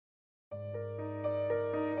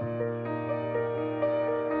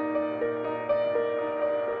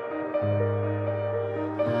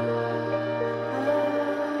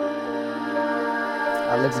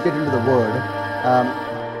let's get into the Word.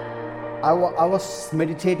 I was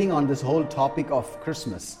meditating on this whole topic of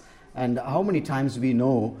Christmas, and how many times we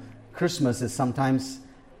know Christmas is sometimes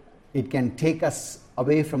it can take us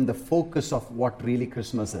away from the focus of what really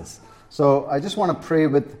Christmas is. So I just want to pray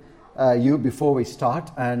with you before we start.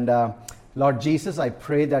 And Lord Jesus, I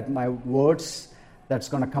pray that my words that's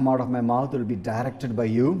going to come out of my mouth will be directed by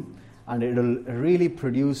you, and it will really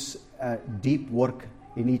produce deep work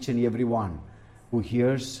in each and every one who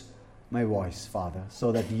hears my voice, Father,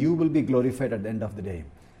 so that you will be glorified at the end of the day.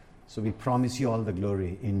 So we promise you all the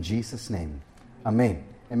glory in Jesus' name. Amen.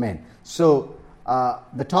 Amen. So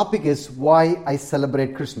the topic is why I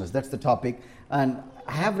celebrate Christmas. That's the topic. And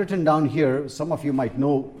I have written down here, some of you might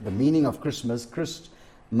know the meaning of Christmas.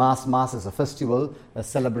 Mass is a festival, a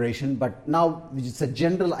celebration, but now it's a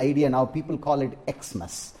general idea. Now people call it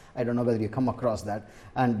Xmas. I don't know whether you come across that.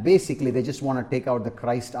 And basically they just want to take out the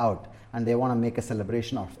Christ out, and they want to make a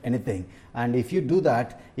celebration of anything. And if you do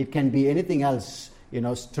that, it can be anything else. You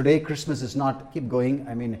know, today Christmas is not, keep going.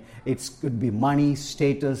 I mean, it could be money,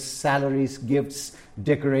 status, salaries, gifts,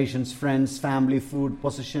 decorations, friends, family, food,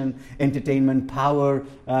 possession, entertainment, power,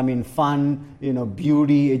 fun,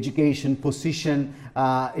 beauty, education, position.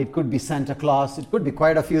 It could be Santa Claus. It could be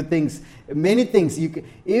quite a few things. Many things.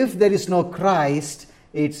 If there is no Christ,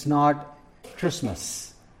 it's not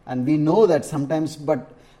Christmas. And we know that sometimes,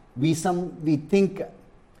 but we think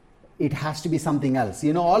it has to be something else.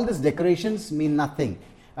 All these decorations mean nothing.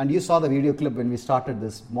 And you saw the video clip when we started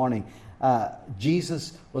this morning.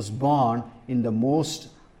 Jesus was born in the most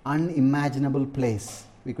unimaginable place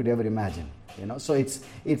we could ever imagine. So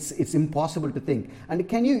it's impossible to think. And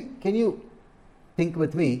can you think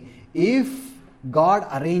with me? If God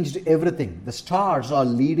arranged everything, the stars are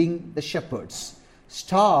leading the shepherds.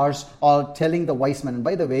 Stars are telling the wise men. And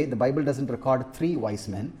by the way, the Bible doesn't record 3 wise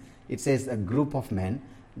men. It says a group of men.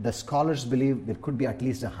 The scholars believe there could be at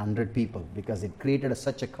least 100 people, because it created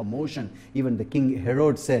such a commotion. Even the king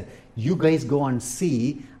Herod said, you guys go and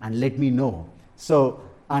see and let me know. So,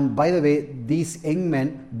 and by the way, these young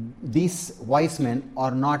men, these wise men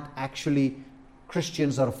are not actually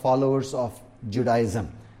Christians or followers of Judaism.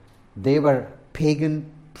 They were pagan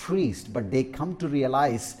priests, but they come to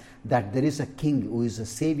realize that there is a king who is a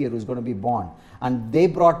savior who is going to be born. And they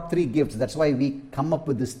brought 3 gifts. That's why we come up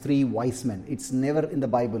with these 3 wise men. It's never in the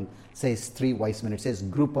Bible says 3 wise men. It says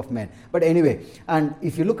group of men. But anyway, and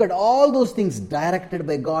if you look at all those things directed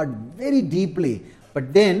by God very deeply,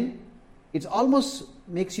 but then it almost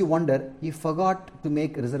makes you wonder, he forgot to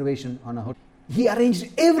make a reservation on a hotel. He arranged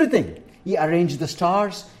everything. He arranged the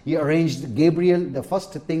stars. He arranged Gabriel. The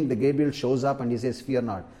first thing, the Gabriel shows up and he says, fear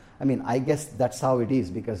not. I guess that's how it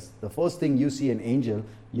is, because the first thing you see an angel,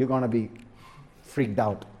 you're going to be freaked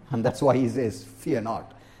out. And that's why he says, fear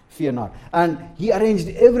not, fear not. And he arranged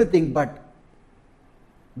everything, but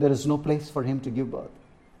there is no place for him to give birth.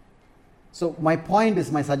 So my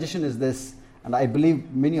suggestion is this, and I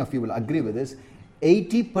believe many of you will agree with this.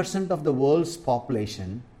 80% of the world's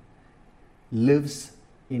population lives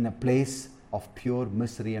in a place of pure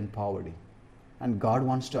misery and poverty. And God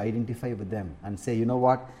wants to identify with them and say, you know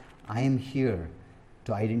what? I am here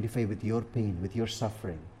to identify with your pain, with your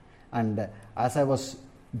suffering. And as I was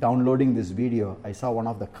downloading this video, I saw one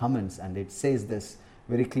of the comments, and it says this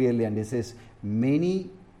very clearly, and it says, many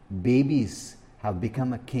babies have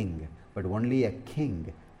become a king, but only a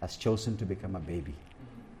king has chosen to become a baby.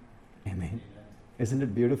 Amen. Isn't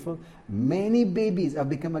it beautiful? Many babies have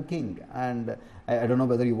become a king. And I don't know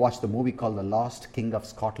whether you watched the movie called The Lost King of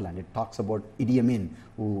Scotland. It talks about Idi Amin,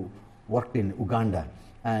 who worked in Uganda,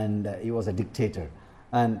 and he was a dictator.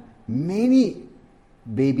 And many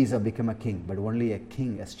babies have become a king, but only a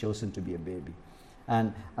king has chosen to be a baby.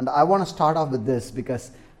 And I want to start off with this,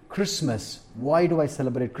 because Christmas, why do I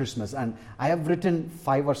celebrate Christmas? And I have written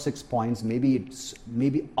 5 or 6 points.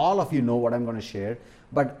 Maybe all of you know what I'm going to share.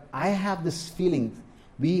 But I have this feeling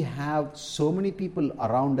we have so many people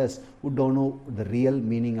around us who don't know the real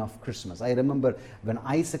meaning of Christmas. I remember when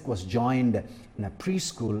Isaac was joined in a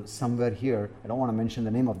preschool somewhere here. I don't want to mention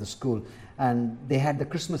the name of the school. And they had the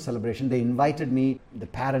Christmas celebration. They invited me, the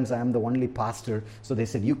parents. I am the only pastor. So they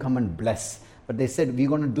said, you come and bless. But they said, we're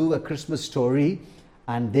going to do a Christmas story,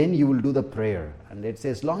 and then you will do the prayer. And it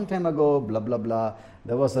says, long time ago, blah, blah, blah,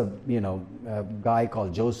 there was a guy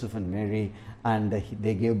called Joseph and Mary, and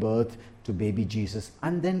they gave birth to baby Jesus.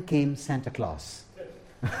 And then came Santa Claus.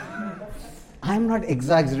 I'm not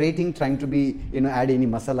exaggerating, trying to be, add any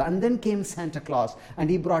masala. And then came Santa Claus, and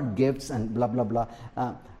he brought gifts and blah, blah, blah.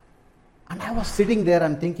 And I was sitting there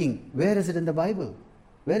and thinking, where is it in the Bible?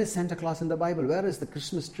 Where is Santa Claus in the Bible? Where is the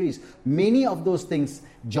Christmas trees? Many of those things,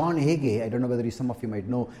 John Hagee, I don't know whether some of you might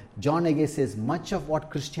know, John Hagee says much of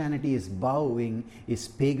what Christianity is bowing is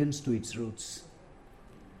pagans to its roots.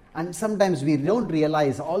 And sometimes we don't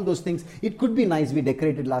realize all those things. It could be nice, we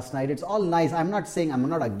decorated last night. It's all nice. I'm not saying I'm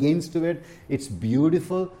not against it. It's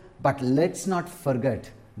beautiful. But let's not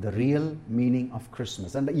forget the real meaning of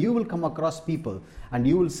Christmas. And you will come across people and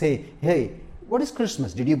you will say, hey, what is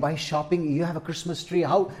Christmas? Did you buy shopping? You have a Christmas tree.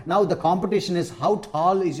 Now the competition is how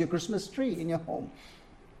tall is your Christmas tree in your home?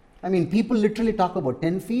 I mean, people literally talk about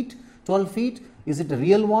 10 feet, 12 feet. Is it a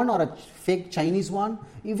real one or a fake Chinese one?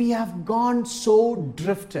 We have gone so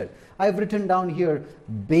drifted. I've written down here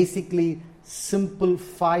basically simple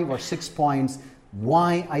 5 or 6 points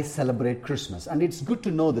why I celebrate Christmas. And it's good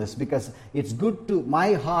to know this because it's good to,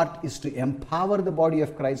 my heart is to empower the body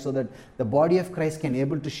of Christ so that the body of Christ can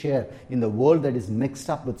able to share in the world that is mixed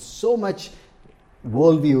up with so much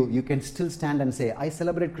worldview. You can still stand and say, I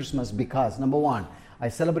celebrate Christmas because, number one, I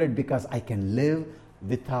celebrate because I can live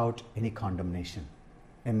without any condemnation.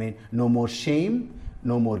 Amen. No more shame,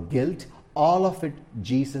 no more guilt. All of it,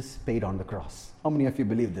 Jesus paid on the cross. How many of you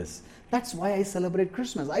believe this? That's why I celebrate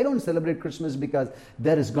Christmas. I don't celebrate Christmas because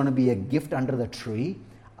there is going to be a gift under the tree.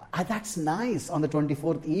 That's nice. On the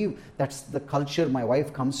 24th Eve, that's the culture my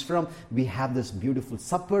wife comes from. We have this beautiful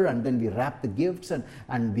supper and then we wrap the gifts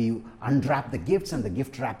and we unwrap the gifts and the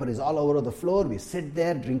gift wrapper is all over the floor. We sit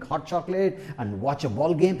there, drink hot chocolate and watch a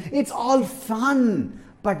ball game. It's all fun.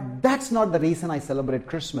 But that's not the reason I celebrate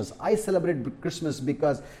Christmas. I celebrate Christmas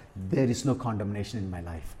because there is no condemnation in my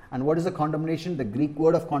life. And what is the condemnation? The Greek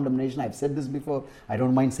word of condemnation, I've said this before, I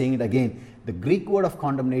don't mind saying it again. The Greek word of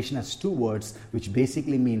condemnation has 2 words, which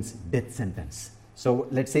basically means death sentence. So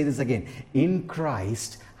let's say this again. In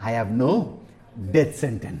Christ, I have no death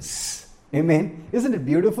sentence. Amen. Isn't it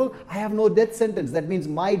beautiful? I have no death sentence. That means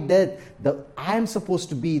my death, I am supposed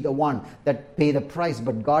to be the one that pay the price.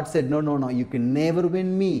 But God said, no, you can never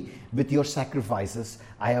win me with your sacrifices.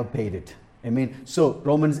 I have paid it. Amen. So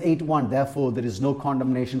Romans 8:1, therefore there is no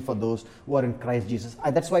condemnation for those who are in Christ Jesus.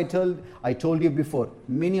 That's why I told you before,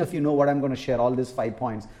 many of you know what I'm going to share, all these 5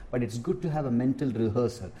 points, but it's good to have a mental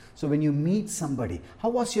rehearsal. So when you meet somebody, how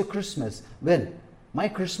was your Christmas? Well, my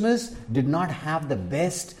Christmas did not have the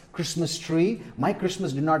best Christmas tree. My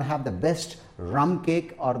Christmas did not have the best rum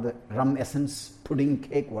cake or the rum essence pudding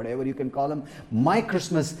cake, whatever you can call them. My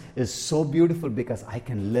Christmas is so beautiful because I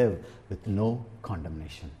can live with no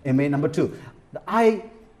condemnation. Amen. Number 2, I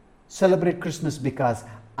celebrate Christmas because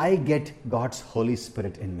I get God's Holy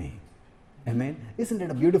Spirit in me. Amen. Isn't it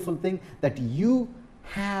a beautiful thing that you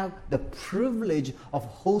have the privilege of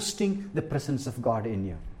hosting the presence of God in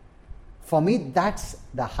you? For me, that's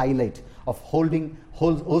the highlight of hosting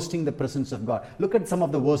the presence of God. Look at some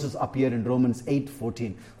of the verses up here in Romans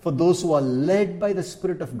 8:14. For those who are led by the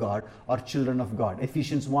Spirit of God are children of God.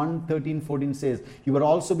 Ephesians 1:13-14 says, you were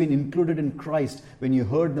also been included in Christ when you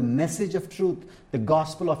heard the message of truth, the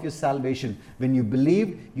gospel of your salvation. When you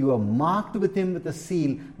believed, you were marked with him with a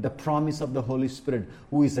seal, the promise of the Holy Spirit,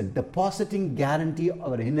 who is a depositing guarantee of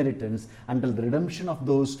our inheritance until the redemption of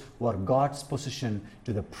those who are God's possession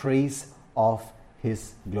to the praise of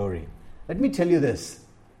his glory. Let me tell you this.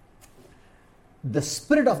 The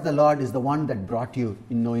Spirit of the Lord is the one that brought you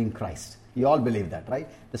in knowing Christ. You all believe that, right?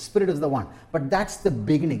 The Spirit is the one. But that's the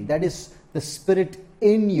beginning. That is the Spirit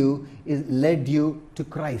in you is led you to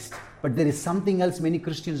Christ. But there is something else many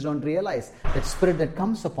Christians don't realize. That Spirit that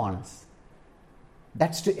comes upon us.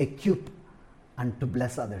 That's to equip and to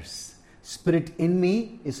bless others. Spirit in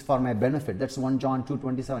me is for my benefit. That's 1 John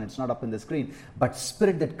 2:27. It's not up in the screen. But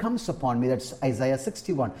Spirit that comes upon me, that's Isaiah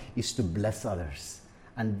 61, is to bless others.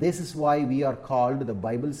 And this is why we are called, the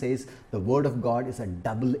Bible says, the Word of God is a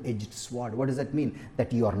double-edged sword. What does that mean?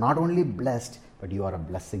 That you are not only blessed, but you are a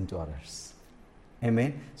blessing to others.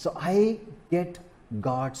 Amen. So I get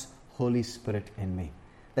God's Holy Spirit in me.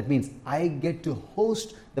 That means I get to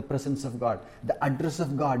host the presence of God. The address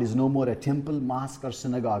of God is no more a temple, mosque, or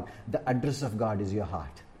synagogue. The address of God is your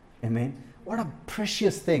heart. Amen. What a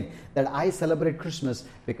precious thing that I celebrate Christmas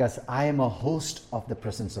because I am a host of the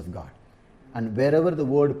presence of God. And wherever the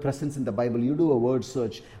word presence in the Bible, you do a word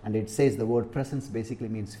search and it says the word presence basically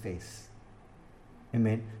means face.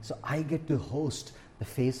 Amen. So I get to host the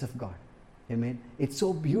face of God. Amen. It's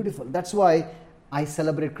so beautiful. That's why I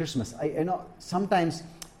celebrate Christmas. Sometimes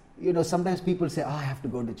people say, I have to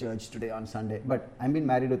go to church today on Sunday. But I've been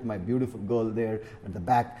married with my beautiful girl there at the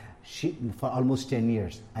back for almost 10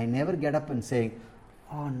 years. I never get up and say,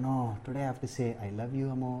 oh no, today I have to say, I love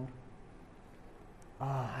you, amor. Oh,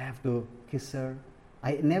 I have to kiss her.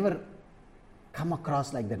 I never come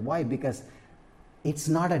across like that. Why? Because It's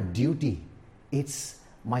not a duty. It's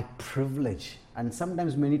my privilege. And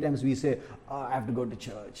sometimes, many times we say, oh, I have to go to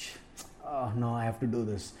church. Oh, no, I have to do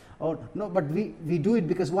this. Oh, no, but we do it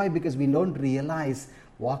because why? Because we don't realize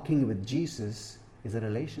walking with Jesus is a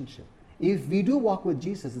relationship. If we do walk with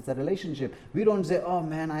Jesus, it's a relationship. We don't say, oh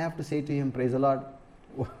man, I have to say to him, praise the Lord.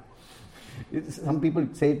 Some people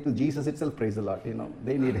say to Jesus itself, praise the Lord.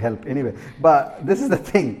 They need help anyway. But this is the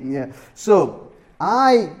thing. Yeah. So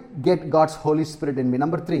I get God's Holy Spirit in me.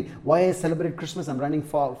 Number 3, why I celebrate Christmas? I'm running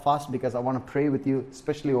fast because I want to pray with you,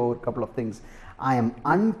 especially over a couple of things. I am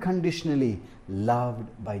unconditionally loved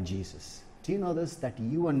by Jesus. Do you know this? That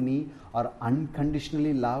you and me are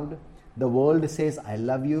unconditionally loved. The world says, I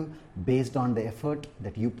love you based on the effort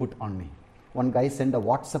that you put on me. One guy sent a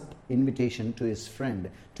WhatsApp invitation to his friend,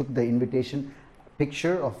 took the invitation,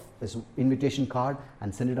 picture of his invitation card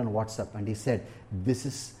and sent it on WhatsApp. And he said,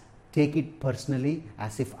 take it personally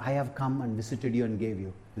as if I have come and visited you and gave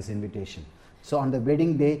you this invitation. So on the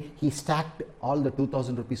wedding day, he stacked all the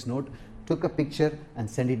 2,000 rupees note, took a picture and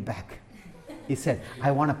sent it back. He said,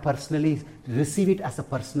 I want to personally receive it as a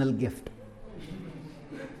personal gift.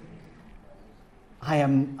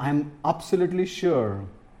 I'm absolutely sure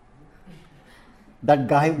that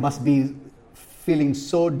guy must be feeling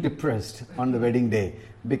so depressed on the wedding day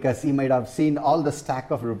because he might have seen all the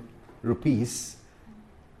stack of rupees.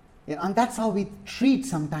 And that's how we treat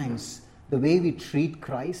sometimes. The way we treat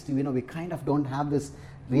Christ, we kind of don't have this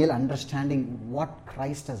real understanding what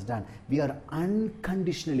Christ has done. We are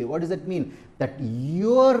unconditionally. What does that mean? That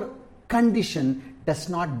your condition does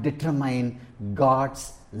not determine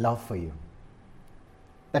God's love for you.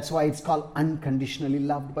 That's why it's called unconditionally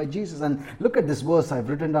loved by Jesus. And look at this verse. I've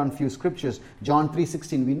written down a few scriptures. John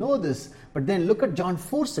 3:16. We know this. But then look at John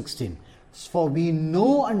 4:16. For we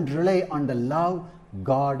know and rely on the love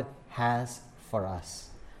God has for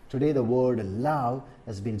us. Today the word love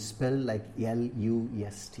has been spelled like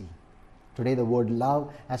L-U-S-T. Today the word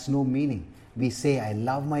love has no meaning. We say, I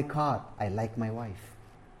love my car. I like my wife.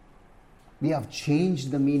 We have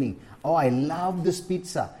changed the meaning. Oh, I love this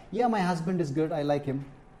pizza. Yeah, my husband is good. I like him.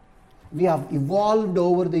 We have evolved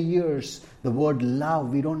over the years. The word love,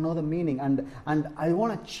 we don't know the meaning. And I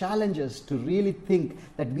want to challenge us to really think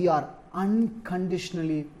that we are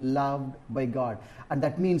unconditionally loved by God. And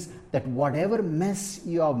that means that whatever mess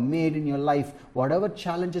you have made in your life, whatever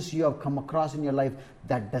challenges you have come across in your life,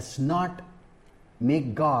 that does not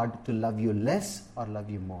make God to love you less or love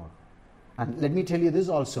you more. And let me tell you this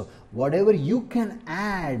also. Whatever you can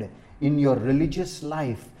add in your religious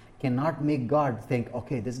life cannot make God think,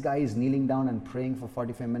 okay, this guy is kneeling down and praying for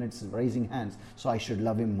 45 minutes, raising hands, so I should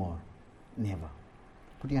love him more. Never.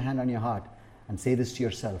 Put your hand on your heart and say this to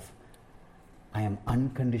yourself. I am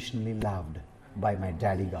unconditionally loved by my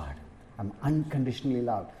daddy God. I'm unconditionally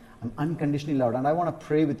loved. I'm unconditionally loved. And I want to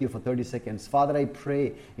pray with you for 30 seconds. Father, I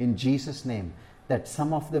pray in Jesus' name that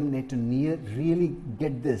some of them need to really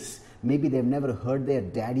get this. Maybe they've never heard their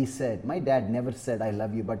daddy said. My dad never said, I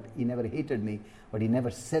love you, but he never hated me, but he never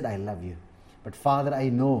said, I love you. But Father, I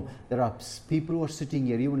know there are people who are sitting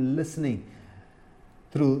here, even listening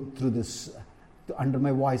through this, under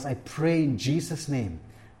my voice. I pray in Jesus' name,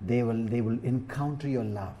 they will encounter your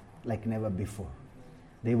love like never before.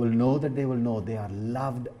 They will know that they are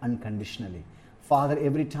loved unconditionally. Father,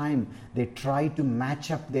 every time they try to match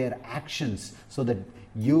up their actions so that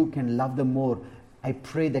you can love them more, I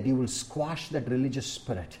pray that you will squash that religious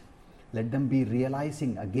spirit. Let them be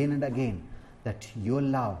realizing again and again that your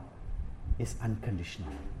love is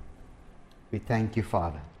unconditional. We thank you,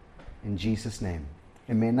 Father, in Jesus' name.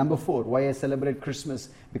 Amen. Number 4, why I celebrate Christmas?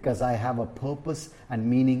 Because I have a purpose and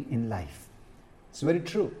meaning in life. It's very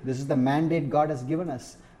true. This is the mandate God has given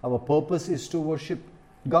us. Our purpose is to worship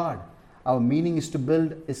God. Our meaning is to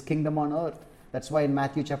build His kingdom on earth. That's why in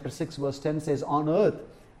Matthew chapter 6 verse 10 says, on earth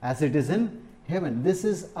as it is in heaven. This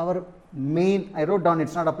is our main, I wrote down,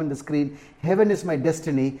 it's not up on the screen. Heaven is my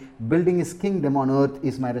destiny. Building His kingdom on earth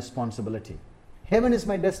is my responsibility. Heaven is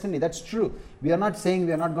my destiny. That's true. We are not saying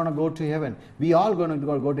we are not going to go to heaven. We are going to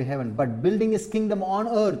go to heaven. But building His kingdom on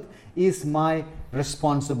earth is my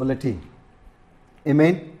responsibility.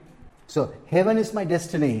 Amen. So heaven is my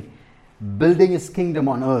destiny. Building His kingdom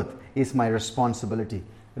on earth is my responsibility.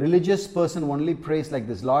 Religious person only prays like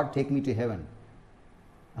this, Lord, take me to heaven.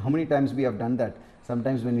 How many times we have done that?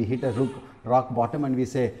 Sometimes when we hit a rock bottom and we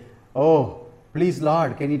say, oh, please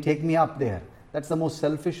Lord, can you take me up there? That's the most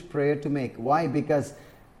selfish prayer to make. Why? Because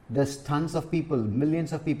there's tons of people,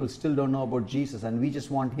 millions of people still don't know about Jesus, and we just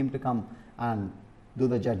want Him to come and do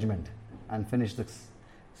the judgment and finish this.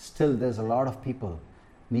 Still, there's a lot of people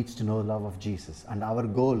needs to know the love of Jesus. And our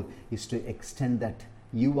goal is to extend that.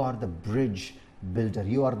 You are the bridge builder.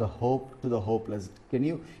 You are the hope to the hopeless.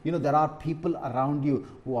 There are people around you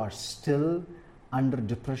who are still under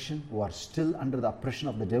depression, who are still under the oppression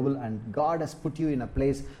of the devil, and God has put you in a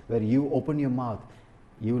place where you open your mouth.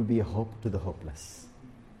 You will be a hope to the hopeless.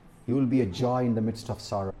 You will be a joy in the midst of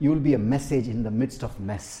sorrow. You will be a message in the midst of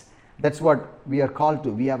mess. That's what we are called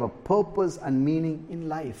to. We have a purpose and meaning in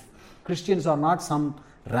life. Christians are not some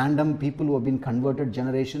random people who have been converted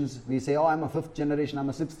generations. We say, oh, I'm a 5th generation, I'm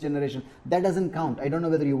a 6th generation. That doesn't count. I don't know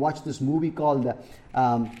whether you watched this movie called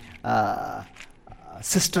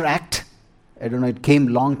Sister Act. I don't know, it came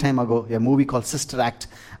long time ago, a movie called Sister Act.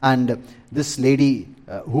 And this lady,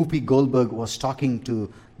 Whoopi Goldberg, was talking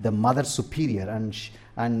to the Mother Superior,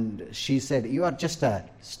 and she said, you are just a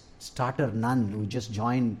starter nun who just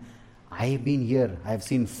joined. I've been here, I've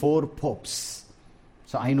seen 4 popes,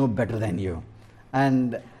 so I know better than you.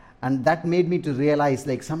 And that made me to realize,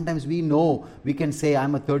 like, sometimes we can say,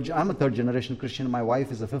 I'm a third generation Christian, my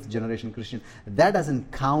wife is a 5th generation Christian. That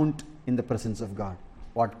doesn't count in the presence of God.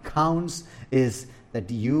 What counts is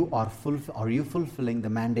that are you fulfilling the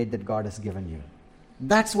mandate that God has given you?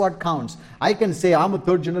 That's what counts. I can say I'm a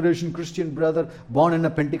 3rd generation Christian brother, born in a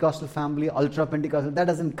Pentecostal family, ultra Pentecostal. That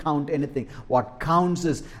doesn't count anything. What counts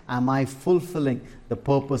is, am I fulfilling the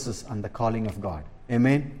purposes and the calling of God?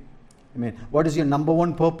 Amen? Amen. What is your number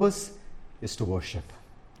one purpose? Is to worship.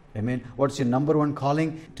 Amen. What's your number one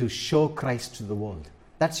calling? To show Christ to the world.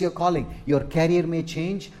 That's your calling. Your career may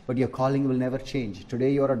change, but your calling will never change.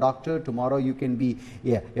 Today you are a doctor, tomorrow you can be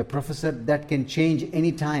a professor. That can change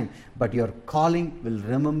any time, but your calling will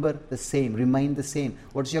remain the same.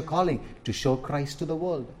 What's your calling? To show Christ to the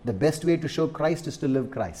world. The best way to show Christ is to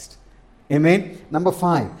live Christ. Amen. Number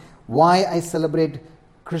 5, why I celebrate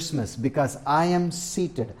Christmas? Because I am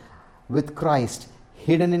seated with Christ,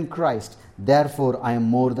 hidden in Christ. Therefore, I am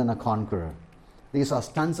more than a conqueror. These are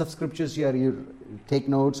tons of scriptures here. You take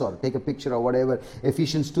notes or take a picture or whatever.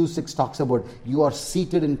 Ephesians 2:6 talks about you are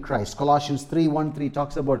seated in Christ. Colossians 3:1-3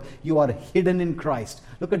 talks about you are hidden in Christ.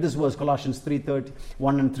 Look at this verse, Colossians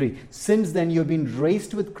 3:1 and 3. Since then you have been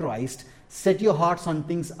raised with Christ. Set your hearts on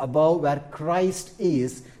things above, where Christ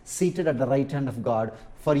is seated at the right hand of God.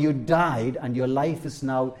 For you died, and your life is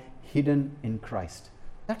now hidden in Christ.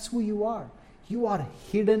 That's who you are. You are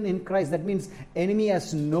hidden in Christ. That means enemy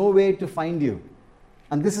has no way to find you.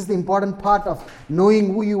 And this is the important part of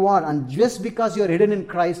knowing who you are. And just because you are hidden in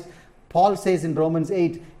Christ, Paul says in Romans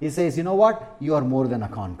 8, he says, you know what? You are more than a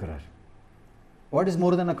conqueror. What is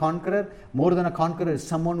more than a conqueror? More than a conqueror is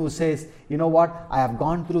someone who says, you know what? I have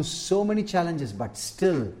gone through so many challenges, but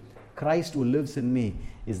still Christ who lives in me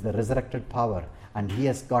is the resurrected power, and he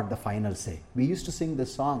has got the final say. We used to sing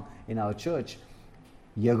this song in our church.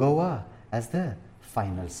 Yehovah has the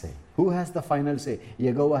final say. Who has the final say?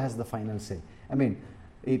 Yehovah has the final say. I mean,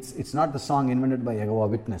 it's not the song invented by Yehovah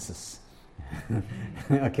Witnesses.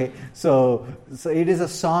 Okay, so it is a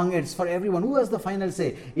song. It's for everyone. Who has the final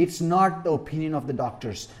say? It's not the opinion of the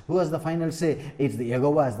doctors. Who has the final say? It's the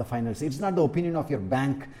Yehovah has the final say. It's not the opinion of your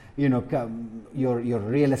bank, your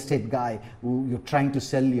real estate guy who you're trying to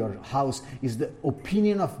sell your house. Is the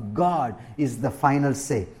opinion of God is the final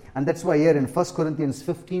say. And that's why here in 1 Corinthians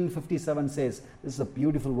 15:57 says, this is a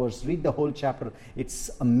beautiful verse. Read the whole chapter.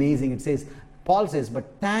 It's amazing. It says, Paul says, but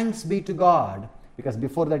thanks be to God, because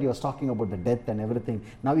before that he was talking about the death and everything.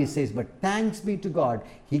 Now he says, but thanks be to God,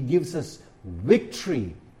 he gives us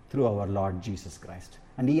victory through our Lord Jesus Christ.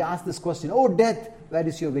 And he asked this question, oh death, where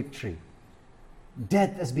is your victory?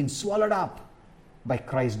 Death has been swallowed up by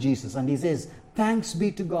Christ Jesus. And he says, thanks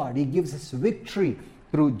be to God, he gives us victory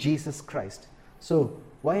through Jesus Christ. So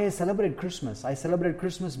why I celebrate Christmas? I celebrate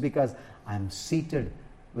Christmas because I'm seated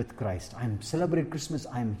with Christ. I celebrate Christmas.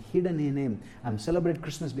 I'm hidden in him. I'm celebrate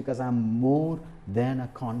Christmas because I'm more than a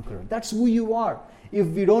conqueror. That's who you are. If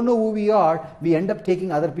we don't know who we are, we end up taking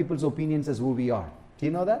other people's opinions as who we are. Do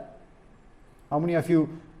you know that? How many of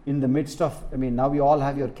you in the midst of, now we all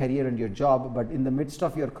have your career and your job, but in the midst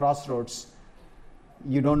of your crossroads,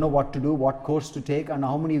 you don't know what to do, what course to take, and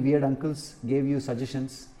how many weird uncles gave you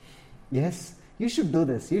suggestions? Yes, you should do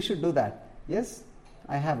this, you should do that. Yes,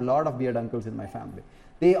 I have a lot of weird uncles in my family.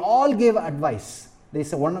 They all gave advice. They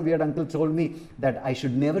said, one weird uncle told me that I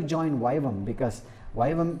should never join YWAM because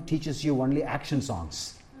YWAM teaches you only action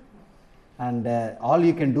songs. And all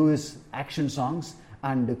you can do is action songs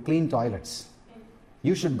and clean toilets.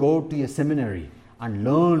 You should go to a seminary and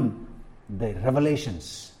learn the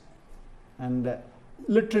revelations. And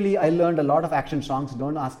literally, I learned a lot of action songs.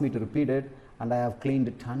 Don't ask me to repeat it. And I have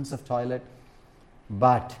cleaned tons of toilet.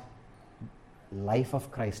 But life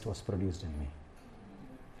of Christ was produced in me.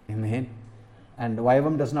 Amen. And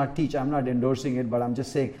YWAM does not teach, I'm not endorsing it, but I'm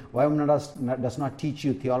just saying YWAM does not teach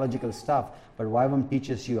you theological stuff, but YWAM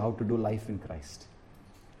teaches you how to do life in Christ.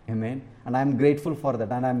 Amen. And I'm grateful for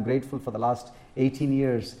that. And I'm grateful for the last 18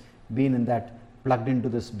 years being in that, plugged into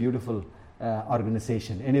this beautiful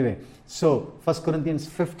organization. Anyway, so 1 Corinthians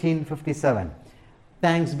 15:57.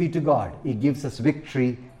 Thanks be to God. He gives us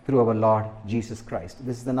victory through our Lord Jesus Christ.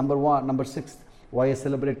 This is the number 6. Why I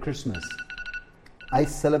celebrate Christmas. I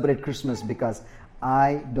celebrate Christmas because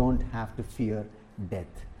I don't have to fear death.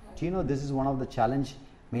 Do you know this is one of the challenge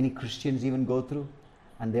many Christians even go through?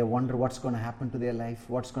 And they wonder what's going to happen to their life,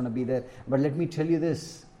 what's going to be there. But let me tell you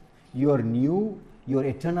this, your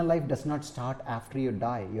eternal life does not start after you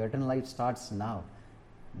die. Your eternal life starts now.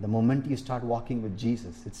 The moment you start walking with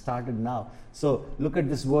Jesus, it started now. So look at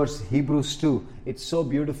this verse, Hebrews 2. It's so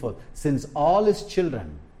beautiful. Since all his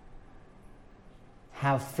children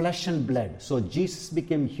have flesh and blood, so Jesus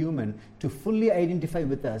became human to fully identify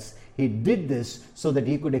with us. He did this so that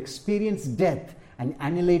he could experience death and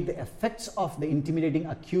annihilate the effects of the intimidating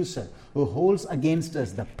accuser who holds against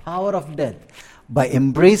us the power of death. By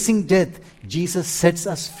embracing death, Jesus sets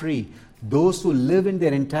us free, those who live in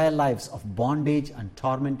their entire lives of bondage and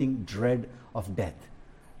tormenting dread of death.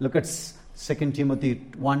 Look at 2 Timothy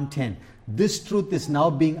 1:10. This truth is now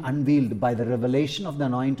being unveiled by the revelation of the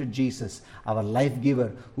anointed Jesus, our life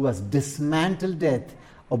giver, who has dismantled death,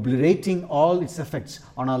 obliterating all its effects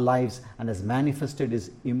on our lives, and has manifested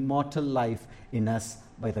his immortal life in us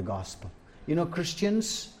by the gospel. You know,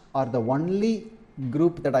 Christians are the only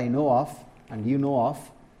group that I know of, and you know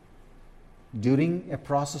of, during a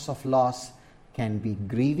process of loss can be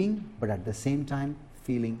grieving, but at the same time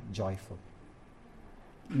feeling joyful.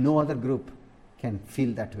 No other group can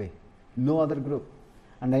feel that way. No other group.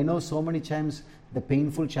 And I know so many times the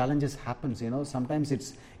painful challenges happens, sometimes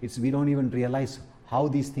it's we don't even realize how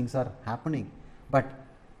these things are happening. But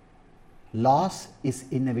loss is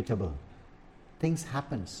inevitable. Things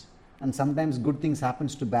happens. And sometimes good things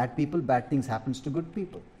happens to bad people, bad things happens to good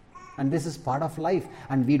people. And this is part of life.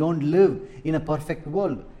 And we don't live in a perfect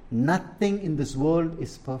world. Nothing in this world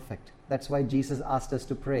is perfect. That's why Jesus asked us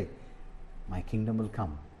to pray, my kingdom will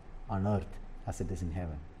come on earth as it is in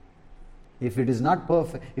heaven. If it is not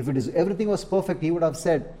perfect, if everything was perfect, he would have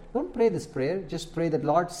said, don't pray this prayer, just pray that,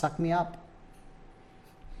 Lord, suck me up.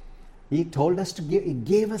 He told us to give, he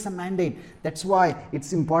gave us a mandate. That's why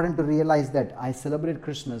it's important to realize that I celebrate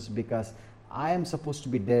Christmas because I am supposed to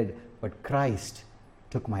be dead, but Christ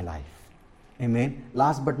took my life. Amen.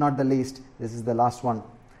 Last but not the least, this is the last one.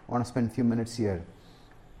 I want to spend a few minutes here.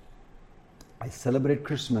 I celebrate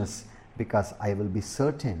Christmas because I will be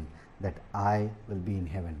certain that I will be in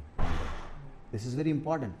heaven. This is very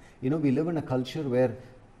important. We live in a culture where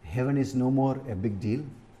heaven is no more a big deal.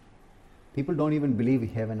 People don't even believe in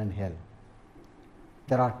heaven and hell.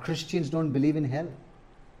 There are Christians don't believe in hell.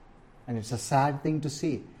 And it's a sad thing to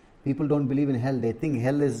see. People don't believe in hell. They think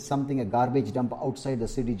hell is something, a garbage dump outside the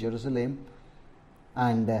city, Jerusalem.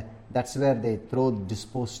 And that's where they throw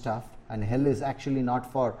disposed stuff. And hell is actually not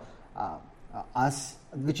for us,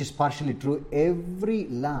 which is partially true. Every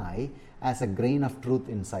lie has a grain of truth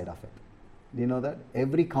inside of it. Do you know that?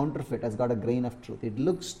 Every counterfeit has got a grain of truth. It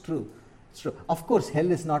looks true. It's true. Of course,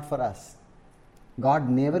 hell is not for us. God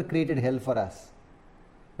never created hell for us.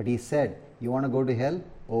 But he said, you want to go to hell?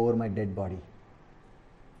 Over my dead body.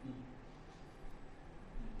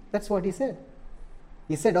 That's what he said.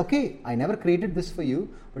 He said, okay, I never created this for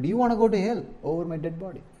you, but you want to go to hell? Over my dead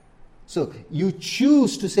body. So you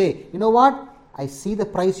choose to say, you know what? I see the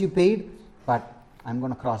price you paid, but I'm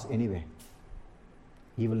going to cross anyway.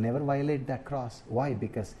 He will never violate that cross. Why?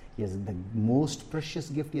 Because he has the most precious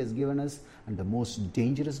gift he has given us, and the most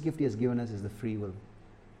dangerous gift he has given us is the free will.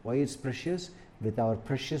 Why it's precious? With our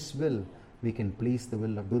precious will, we can please the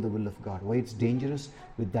will of, do the will of God. Why it's dangerous?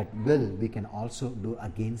 With that will, we can also do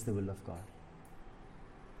against the will of God.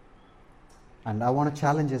 And I want to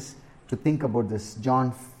challenge us to think about this.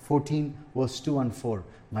 John 14, verse 2 and 4.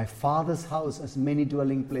 My Father's house has many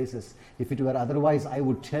dwelling places. If it were otherwise, I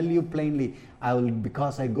would tell you plainly,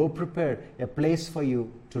 because I go prepare a place for you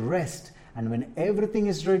to rest. And when everything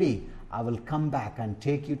is ready, I will come back and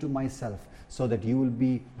take you to myself, so that you will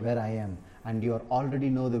be where I am. And you already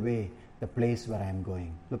know the way, the place where I am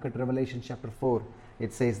going. Look at Revelation chapter 4.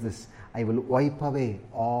 It says this, I will wipe away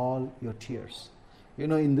all your tears.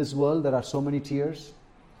 In this world, there are so many tears.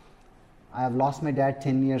 I have lost my dad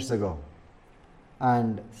 10 years ago.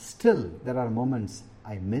 And still, there are moments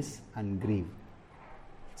I miss and grieve.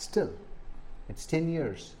 Still. It's 10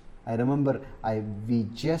 years. I remember we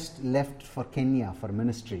just left for Kenya for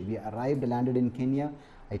ministry. We arrived, landed in Kenya,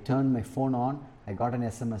 I turned my phone on. I got an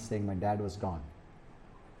SMS saying my dad was gone.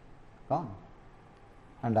 Gone.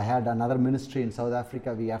 And I had another ministry in South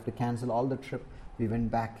Africa. We have to cancel all the trip. We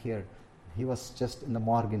went back here. He was just in the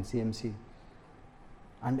morgue in CMC.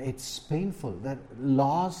 And it's painful. The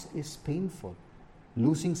loss is painful.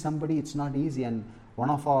 Losing somebody, it's not easy. And one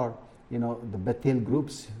of our, the Bethel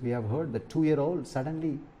groups, we have heard the 2-year-old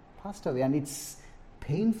suddenly passed away. And it's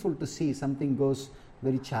painful to see something goes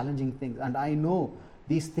very challenging things. And I know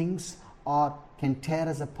these things can tear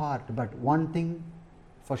us apart. But one thing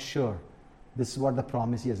for sure, this is what the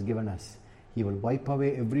promise He has given us. He will wipe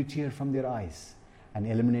away every tear from their eyes and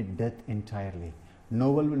eliminate death entirely.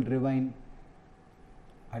 No one will remain,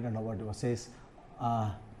 I don't know what it says,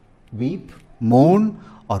 weep, mourn,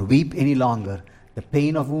 or weep any longer. The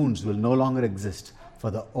pain of wounds will no longer exist,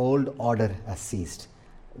 for the old order has ceased.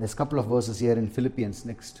 There's a couple of verses here in Philippians.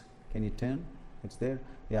 Next, can you turn? It's there.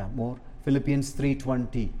 Yeah, more. Philippians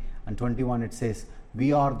 3:20 and 21, it says,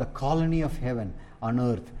 we are the colony of heaven on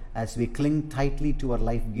earth as we cling tightly to our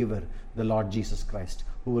life giver, the Lord Jesus Christ,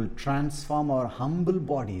 who will transform our humble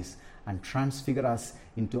bodies and transfigure us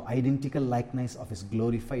into identical likeness of His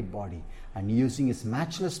glorified body. And using His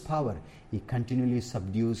matchless power, He continually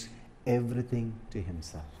subdues everything to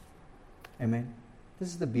Himself. Amen. This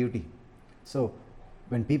is the beauty. So,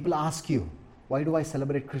 when people ask you, why do I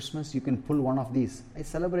celebrate Christmas? You can pull one of these. I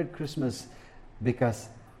celebrate Christmas because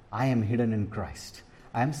I am hidden in Christ.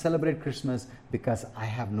 I celebrate Christmas because I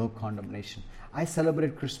have no condemnation. I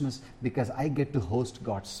celebrate Christmas because I get to host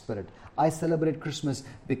God's Spirit. I celebrate Christmas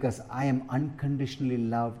because I am unconditionally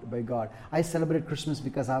loved by God. I celebrate Christmas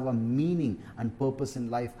because I have a meaning and purpose in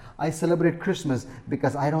life. I celebrate Christmas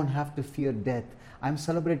because I don't have to fear death. I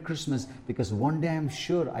celebrate Christmas because one day I'm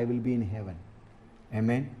sure I will be in heaven.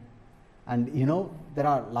 Amen. And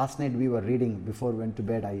last night we were reading, before we went to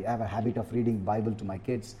bed, I have a habit of reading Bible to my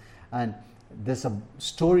kids. And there's a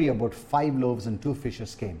story about 5 loaves and 2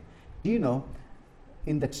 fishes came. Do you know,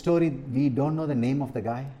 in that story, we don't know the name of the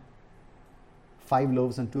guy? 5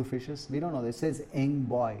 loaves and 2 fishes. We don't know. It says young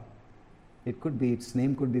boy. Its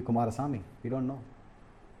name could be Kumarasamy. We don't know.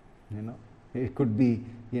 It could be,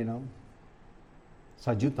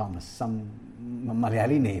 Saju Thomas, some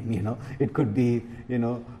Malayali name, It could be,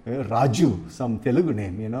 Raju, some Telugu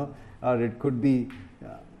name, Or it could be,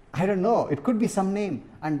 I don't know. It could be some name.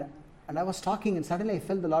 And I was talking, and suddenly I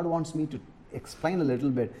felt the Lord wants me to explain a little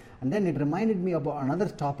bit. And then it reminded me about another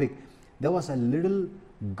topic. There was a little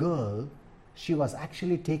girl. She was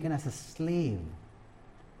actually taken as a slave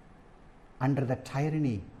under the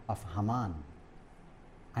tyranny of Haman.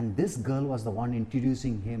 And this girl was the one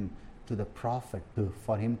introducing him to the prophet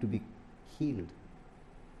for him to be healed.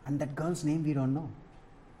 And that girl's name we don't know.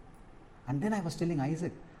 And then I was telling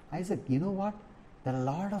Isaac, you know what? There are a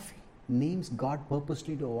lot of names God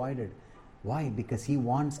purposely avoided. Why? Because He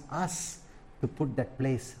wants us to put that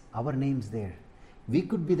place, our names there. We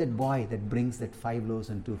could be that boy that brings that 5 loaves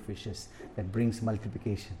and 2 fishes, that brings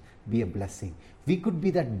multiplication, be a blessing. We could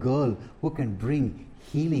be that girl who can bring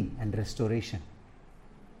healing and restoration.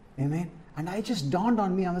 Amen. And I just dawned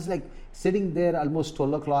on me, I was like sitting there almost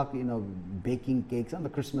 12 o'clock, baking cakes on the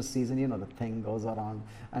Christmas season, the thing goes around.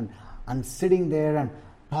 And sitting there and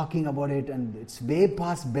talking about it, and it's way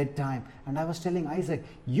past bedtime. And I was telling Isaac,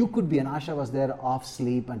 you could be, and Asha was there off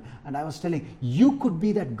sleep, and I was telling, you could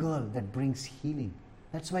be that girl that brings healing.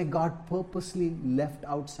 That's why God purposely left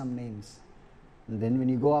out some names. And then when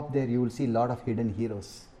you go up there, you will see a lot of hidden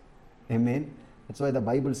heroes. Amen. That's why the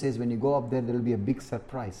Bible says when you go up there will be a big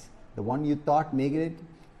surprise. The one you thought made it,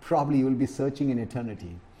 probably you will be searching in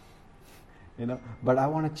eternity. But I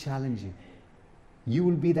want to challenge you. You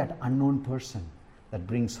will be that unknown person that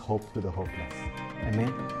brings hope to the hopeless.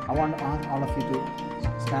 Amen. I want to ask all of you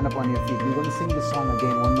to stand up on your feet. We're going to sing this song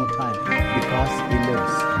again one more time. Because He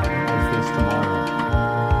lives.